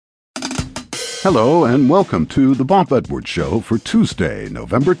Hello and welcome to the Bob Edwards Show for Tuesday,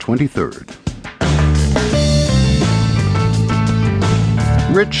 November 23rd.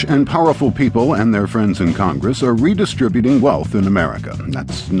 Rich and powerful people and their friends in Congress are redistributing wealth in America.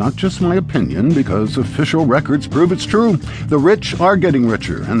 That's not just my opinion, because official records prove it's true. The rich are getting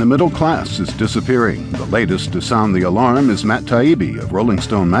richer, and the middle class is disappearing. The latest to sound the alarm is Matt Taibbi of Rolling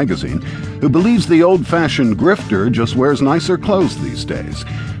Stone magazine, who believes the old-fashioned grifter just wears nicer clothes these days.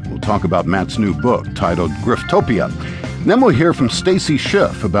 We'll talk about Matt's new book, titled Griftopia. Then we'll hear from Stacy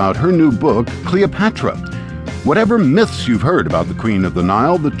Schiff about her new book, Cleopatra. Whatever myths you've heard about the Queen of the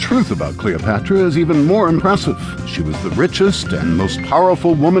Nile, the truth about Cleopatra is even more impressive. She was the richest and most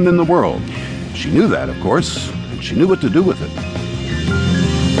powerful woman in the world. She knew that, of course, and she knew what to do with it.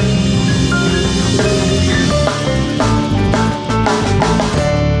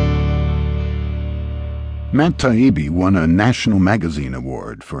 Matt Taibbi won a National Magazine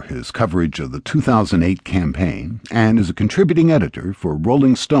Award for his coverage of the 2008 campaign and is a contributing editor for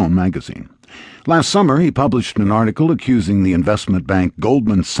Rolling Stone magazine. Last summer, he published an article accusing the investment bank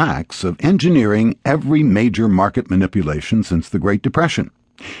Goldman Sachs of engineering every major market manipulation since the Great Depression.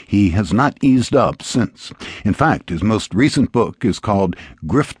 He has not eased up since. In fact, his most recent book is called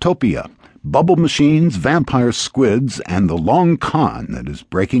Griftopia: Bubble Machines, Vampire Squids, and the Long Con that is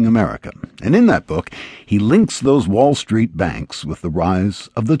breaking America. And in that book, he links those Wall Street banks with the rise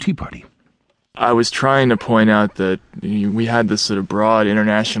of the Tea Party. I was trying to point out that we had this sort of broad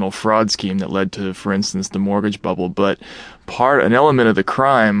international fraud scheme that led to, for instance, the mortgage bubble, but an element of the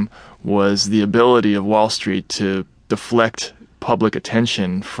crime was the ability of Wall Street to deflect public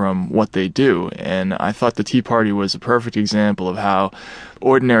attention from what they do. And I thought the Tea Party was a perfect example of how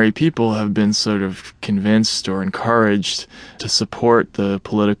ordinary people have been sort of convinced or encouraged to support the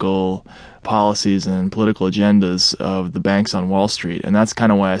political policies and political agendas of the banks on Wall Street. And that's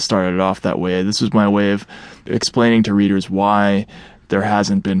kind of why I started off that way. This was my way of explaining to readers why there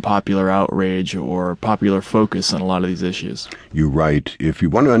hasn't been popular outrage or popular focus on a lot of these issues. You write, if you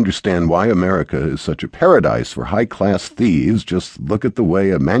want to understand why America is such a paradise for high-class thieves, just look at the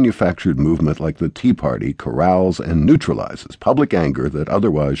way a manufactured movement like the Tea Party corrals and neutralizes public anger that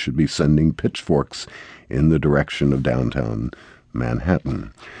otherwise should be sending pitchforks in the direction of downtown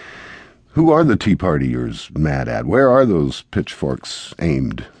Manhattan. Who are the Tea Partiers mad at? Where are those pitchforks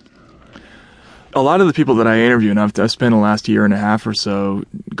aimed? A lot of the people that I interview, and I've spent the last year and a half or so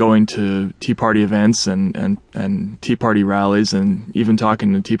going to Tea Party events and Tea Party rallies and even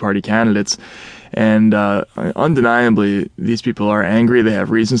talking to Tea Party candidates. And undeniably, these people are angry. They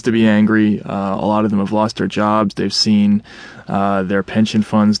have reasons to be angry. A lot of them have lost their jobs. They've seen their pension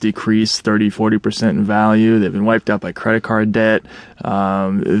funds decrease 30-40% in value. They've been wiped out by credit card debt.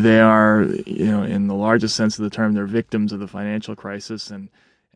 They are, in the largest sense of the term, they're victims of the financial crisis. And